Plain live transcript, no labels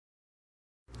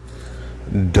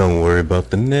Don't worry about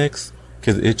the next,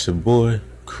 cause it's your boy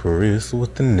Chris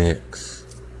with the next.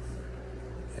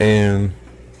 And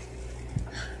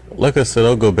like I said,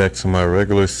 I'll go back to my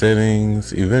regular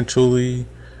settings eventually.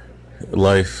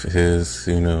 Life is,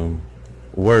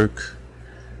 work,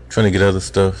 trying to get other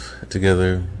stuff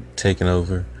together, taking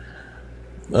over.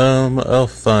 I'll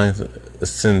find a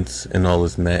sense in all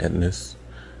this madness.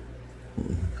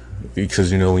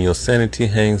 Because when your sanity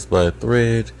hangs by a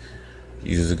thread,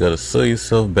 you just gotta sew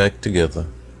yourself back together.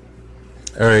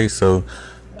 Alright, so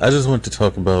I just want to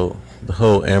talk about the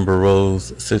whole Amber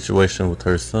Rose situation with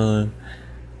her son.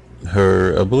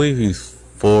 I believe he's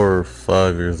 4 or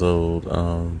 5 years old.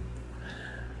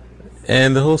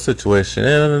 And the whole situation,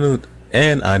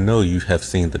 and I know you have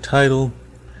seen the title.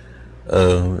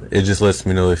 It just lets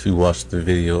me know if you watched the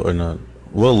video or not.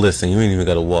 Well, listen, you ain't even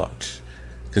gotta watch,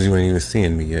 because you ain't even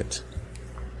seeing me yet.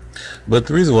 But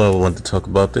the reason why I want to talk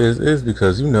about this is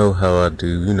because you know how I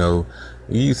do.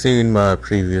 You've seen my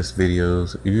previous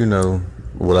videos. You know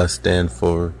what I stand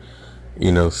for.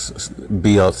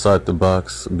 Be outside the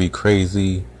box, be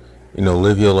crazy.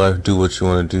 Live your life, do what you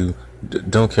want to do.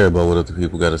 Don't care about what other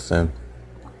people got to say.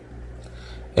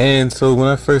 And so when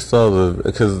I first saw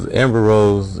because Amber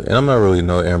Rose, and I'm not really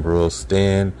no Amber Rose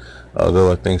stan,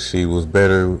 although I think she was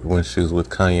better when she was with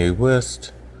Kanye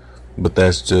West. But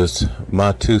that's just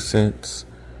my 2 cents.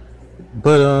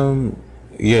 But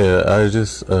yeah, I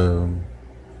just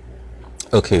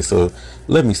okay. So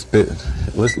let me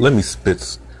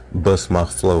bust my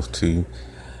flow to you.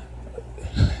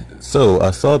 So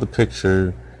I saw the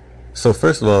picture. So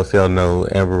first of all, if y'all know,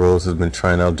 Amber Rose has been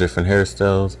trying out different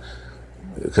hairstyles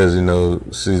because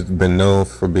she's been known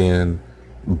for being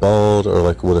bald or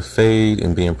like with a fade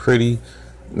and being pretty,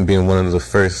 and being one of the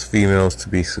first females to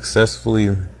be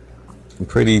successfully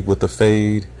pretty with a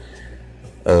fade,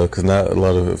 because not a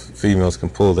lot of females can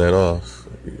pull that off.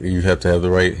 You have to have the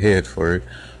right head for it.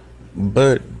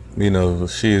 But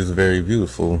she is very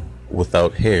beautiful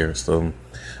without hair. So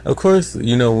of course,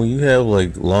 when you have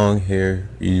like long hair,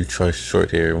 you try short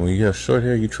hair. When you have short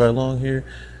hair, you try long hair.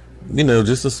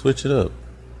 Just to switch it up,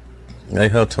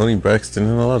 like how Toni Braxton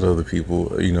and a lot of other people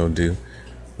do.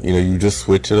 You just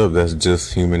switch it up. That's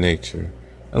just human nature.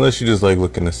 Unless you just like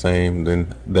looking the same,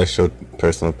 then that's your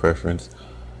personal preference.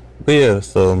 But yeah,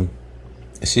 so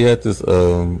she had this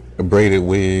braided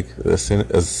wig, a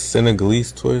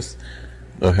Senegalese twist,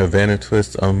 a Havana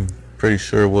twist, I'm pretty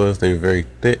sure it was. They were very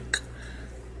thick.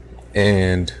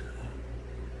 And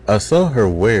I saw her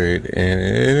wear it, and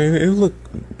it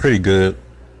looked pretty good.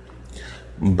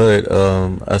 But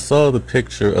I saw the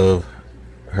picture of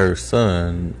her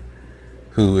son,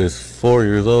 who is 4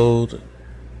 years old,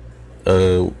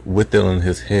 with it on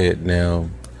his head. Now,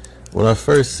 when I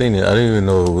first seen it, I didn't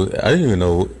even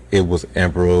know it was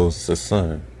Amber Rose's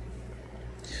son.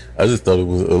 I just thought it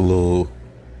was a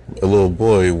little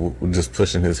boy just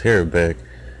pushing his hair back,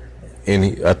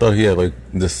 and I thought he had like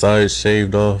the sides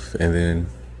shaved off, and then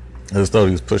I just thought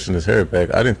he was pushing his hair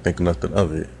back. I didn't think nothing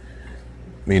of it,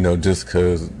 just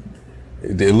because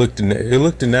it looked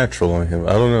natural on him.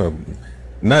 I don't know,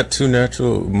 not too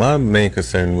natural. My main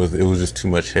concern was it was just too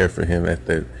much hair for him at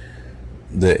that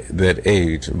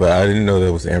age. But I didn't know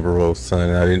that was Amber Rose's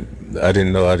son. I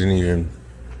didn't know. I didn't even,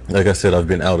 like I said, I've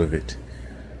been out of it.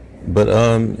 But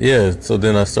yeah. So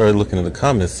then I started looking at the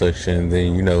comments section. And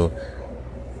then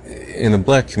in the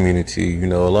black community,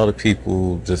 a lot of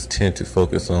people just tend to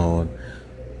focus on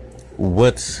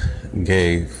what's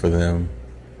gay for them,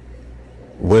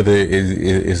 whether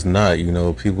it's not.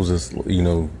 People just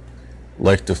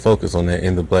like to focus on that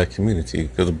in the black community,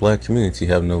 because the black community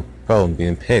have no problem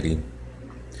being petty.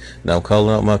 Now I'm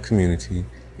calling out my community,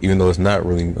 even though it's not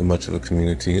really much of a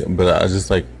community, but I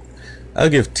just I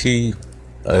give tea,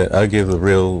 I give the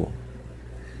real,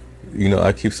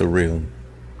 I keep it real.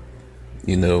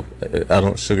 I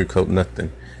don't sugarcoat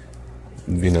nothing.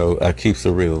 I keep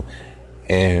it real.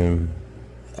 And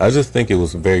I just think it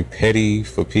was very petty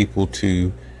for people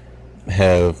to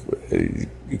have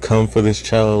come for this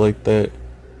child like that,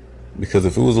 because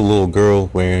if it was a little girl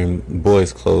wearing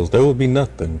boys' clothes, there would be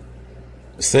nothing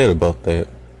said about that.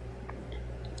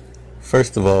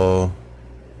 First of all,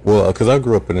 well, because I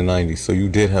grew up in the 90s, so you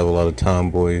did have a lot of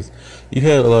tomboys. You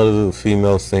had a lot of the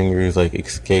female singers like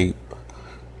Escape,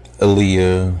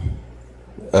 Aaliyah,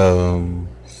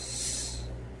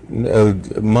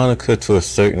 Monica to a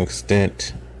certain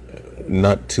extent,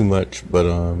 not too much, but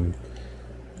all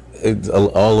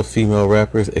the female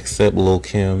rappers except Lil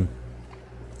Kim.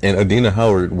 And Adina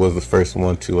Howard was the first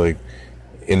one to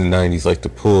in the 90s to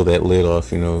pull that lid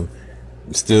off,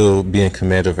 still be in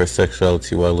command of her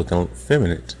sexuality while looking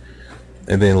feminine.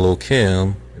 And then Lil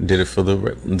Kim did it for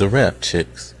the rap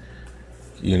chicks,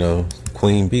 you know,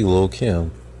 Queen Bee, Lil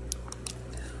Kim.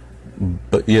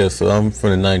 But yeah, so I'm from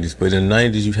the 90s, but in the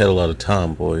 90s you had a lot of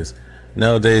tomboys.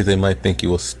 Nowadays they might think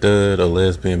you a stud or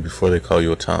lesbian before they call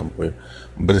you a tomboy,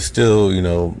 but it's still, you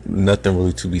know, nothing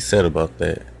really to be said about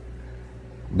that.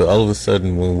 But all of a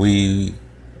sudden when we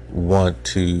want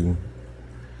to, you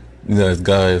know, as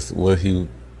guys, what he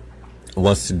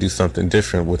wants to do something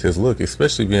different with his look,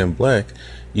 especially being black,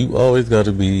 you always got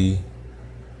to be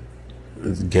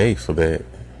gay for that.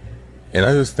 And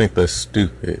I just think that's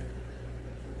stupid.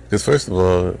 Because first of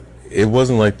all, it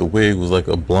wasn't like the wig was like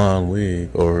a blonde wig,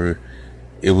 or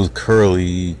it was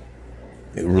curly,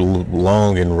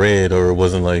 long and red, or it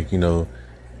wasn't like, you know,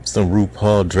 some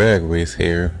RuPaul Drag Race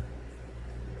hair.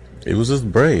 It was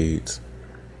just braids.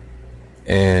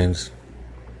 And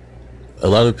a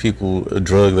lot of people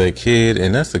drug that kid,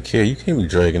 and that's a kid. You can't be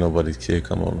dragging nobody's kid.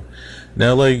 Come on.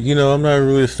 Now, like, you know, I'm not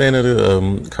really a fan of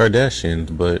the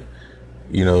Kardashians, but,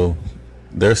 you know,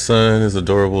 their son is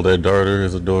adorable. Their daughter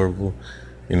is adorable.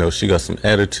 You know, she got some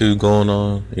attitude going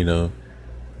on, you know.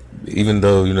 Even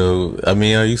though, you know, I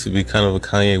mean, I used to be kind of a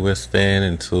Kanye West fan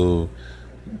until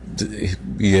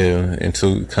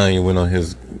Kanye went on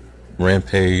his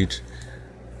rampage.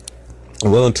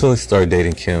 Well, until he started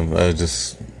dating Kim. I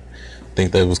just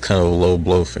think that was kind of a low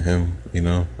blow for him, you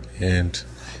know. And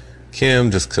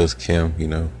Kim, just 'cause Kim, you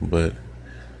know. But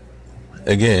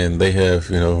again, they have,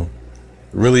 you know,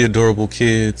 really adorable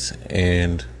kids.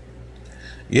 And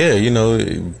yeah, you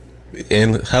know,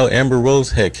 and how Amber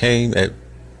Rose had came at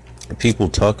people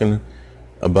talking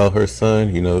about her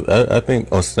son, you know, I think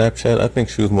on Snapchat, I think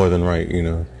she was more than right, you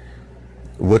know.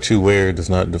 What you wear does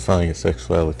not define your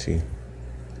sexuality.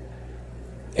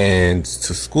 And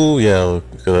to school, yeah,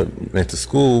 and to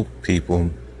school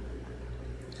people,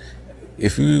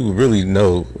 if you really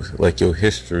know, like, your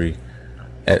history,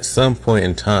 at some point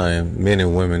in time, men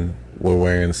and women were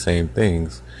wearing the same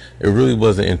things. It really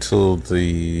wasn't until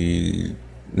the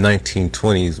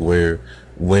 1920s where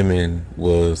women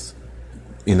was,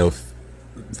 you know,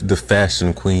 the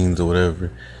fashion queens or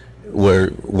whatever,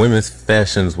 where women's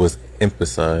fashions was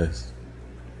emphasized.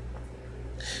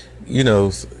 You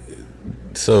know,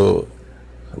 so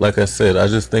like I said, I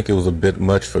just think it was a bit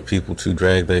much for people to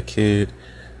drag that kid.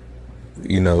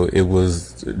 You know, it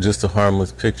was just a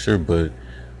harmless picture, but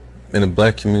in the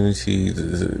black community,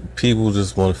 people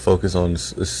just want to focus on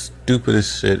the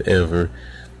stupidest shit ever.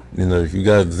 You know, if you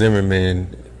got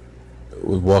Zimmerman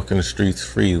walking the streets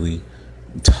freely,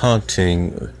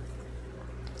 taunting,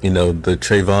 you know, the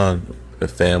Trayvon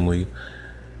family,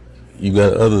 you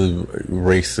got other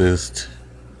racist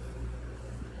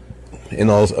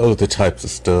and all this other types of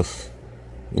stuff,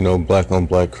 you know, black on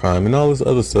black crime and all this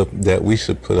other stuff that we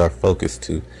should put our focus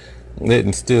to.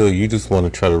 And still, you just want to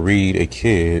try to read a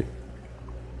kid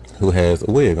who has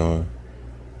a wig on.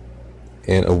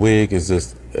 And a wig is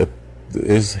just,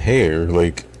 it's hair.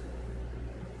 Like,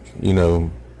 you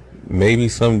know, maybe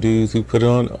some dudes who put it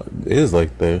on is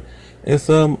like that, and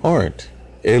some aren't.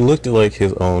 It looked like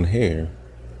his own hair.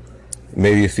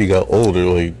 Maybe if he got older,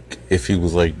 like if he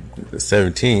was like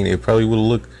 17, it probably would have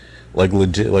looked like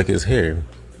legit like his hair.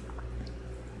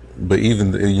 But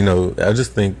even, you know, I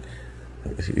just think,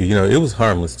 you know, it was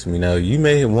harmless to me. Now, you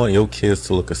may want your kids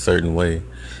to look a certain way,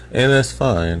 and that's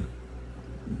fine.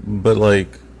 But,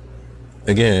 like,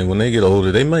 again, when they get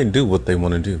older, they might do what they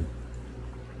want to do.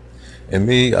 And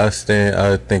me, I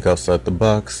think outside the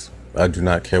box. I do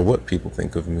not care what people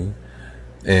think of me.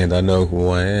 And I know who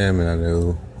I am, and I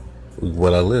know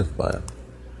what I live by.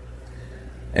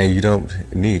 And you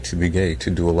don't need to be gay to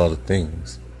do a lot of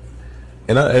things.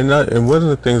 And one of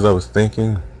the things I was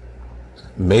thinking,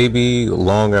 maybe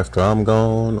long after I'm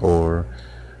gone, or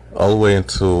all the way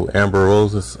until Amber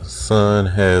Rose's son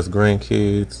has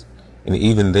grandkids, and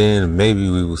even then, maybe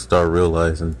we will start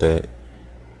realizing that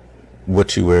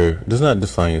what you wear does not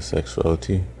define your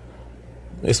sexuality.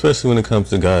 Especially when it comes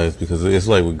to guys, because it's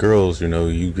like with girls, you know,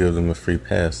 you give them a free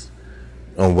pass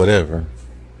on whatever,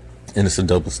 and it's a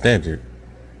double standard.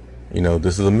 You know,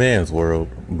 this is a man's world,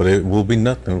 but it will be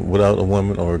nothing without a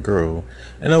woman or a girl.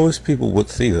 And I wish people would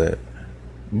see that.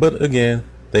 But again,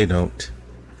 they don't.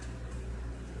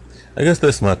 I guess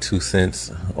that's my 2 cents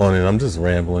on it. I'm just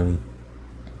rambling,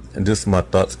 and just my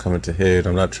thoughts coming to head.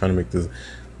 I'm not trying to make this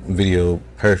video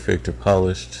perfect or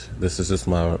polished. This is just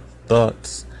my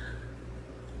thoughts.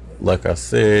 Like I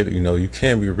said, you know, you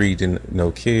can't be reading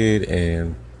no kid,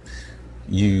 and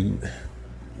it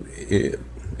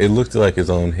looked like his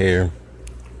own hair.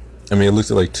 I mean, it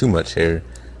looked like too much hair.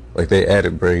 Like they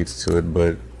added braids to it,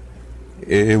 but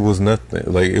it was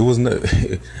nothing. Like it was not.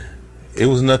 it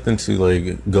was nothing to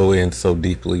like go in so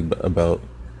deeply about.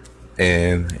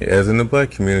 And as in the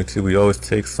black community, we always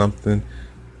take something,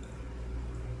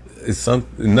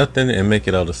 nothing, and make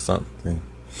it out of something,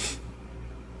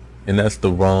 and that's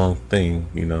the wrong thing,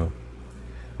 you know.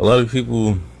 A lot of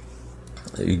people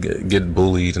get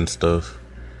bullied and stuff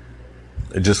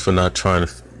just for not trying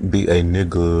to be a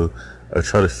nigga or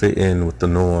try to fit in with the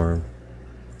norm.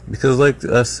 Because, like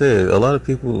I said, a lot of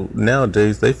people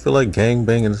nowadays, they feel like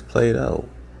gangbanging is played out.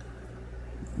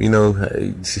 You know,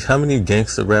 how many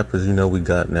gangster rappers you know we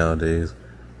got nowadays?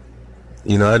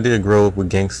 You know, I did grow up with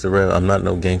gangster rap. I'm not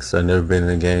no gangster. I've never been in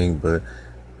a gang, but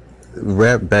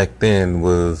rap back then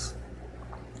was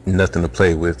nothing to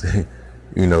play with.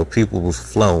 You know, people was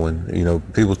flowing. You know,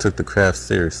 people took the craft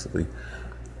seriously.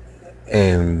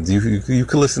 And you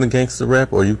could listen to gangster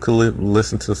rap, or you could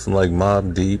listen to some like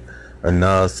Mobb Deep or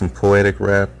Nas, some poetic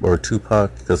rap, or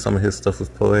Tupac, because some of his stuff was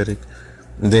poetic.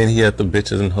 And then he had the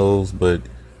bitches and hoes, but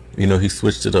you know, he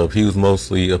switched it up. He was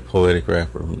mostly a poetic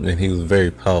rapper, and he was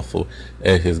very powerful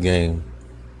at his game.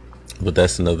 But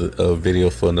that's another video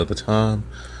for another time,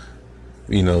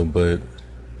 you know. But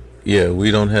yeah,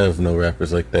 we don't have no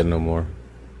rappers like that no more.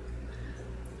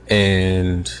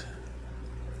 And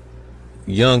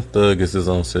Young Thug is his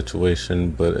own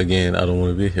situation, but again, I don't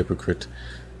want to be a hypocrite.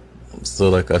 So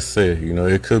like I said, you know,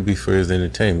 it could be for his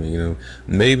entertainment, you know.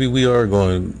 Maybe we are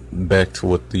going back to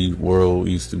what the world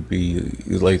used to be.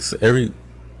 Like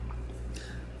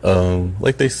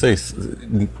like they say,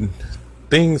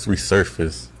 things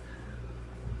resurface.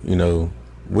 You know,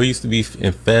 what used to be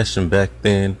in fashion back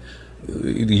then,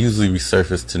 it usually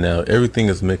resurfaced to now. Everything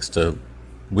is mixed up.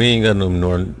 We ain't got no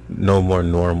more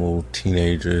normal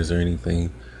teenagers or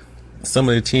anything. Some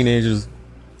of the teenagers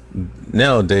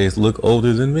nowadays look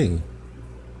older than me.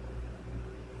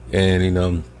 And you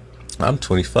know, I'm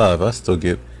 25. I still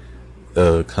get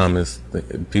comments.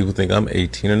 People think I'm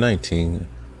 18 or 19.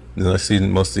 And I see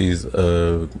most of these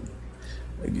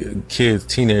kids,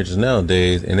 teenagers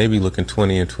nowadays, and they be looking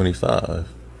 20 and 25.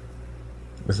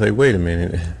 It's like, wait a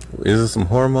minute, is there some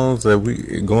hormones that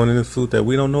we going in the food that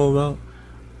we don't know about?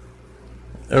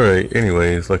 Alright,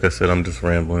 anyways, like I said, I'm just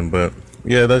rambling, but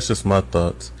yeah, that's just my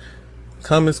thoughts.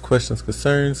 Comments, questions,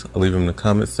 concerns, I'll leave them in the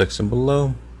comments section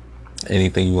below.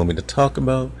 Anything you want me to talk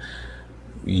about,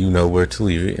 you know where to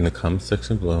leave it in the comment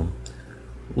section below.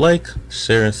 Like,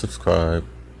 share, and subscribe.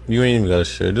 You ain't even gotta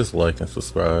share, just like and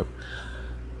subscribe.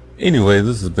 Anyway,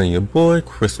 this has been your boy,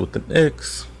 Chris with an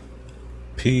X.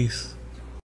 Peace.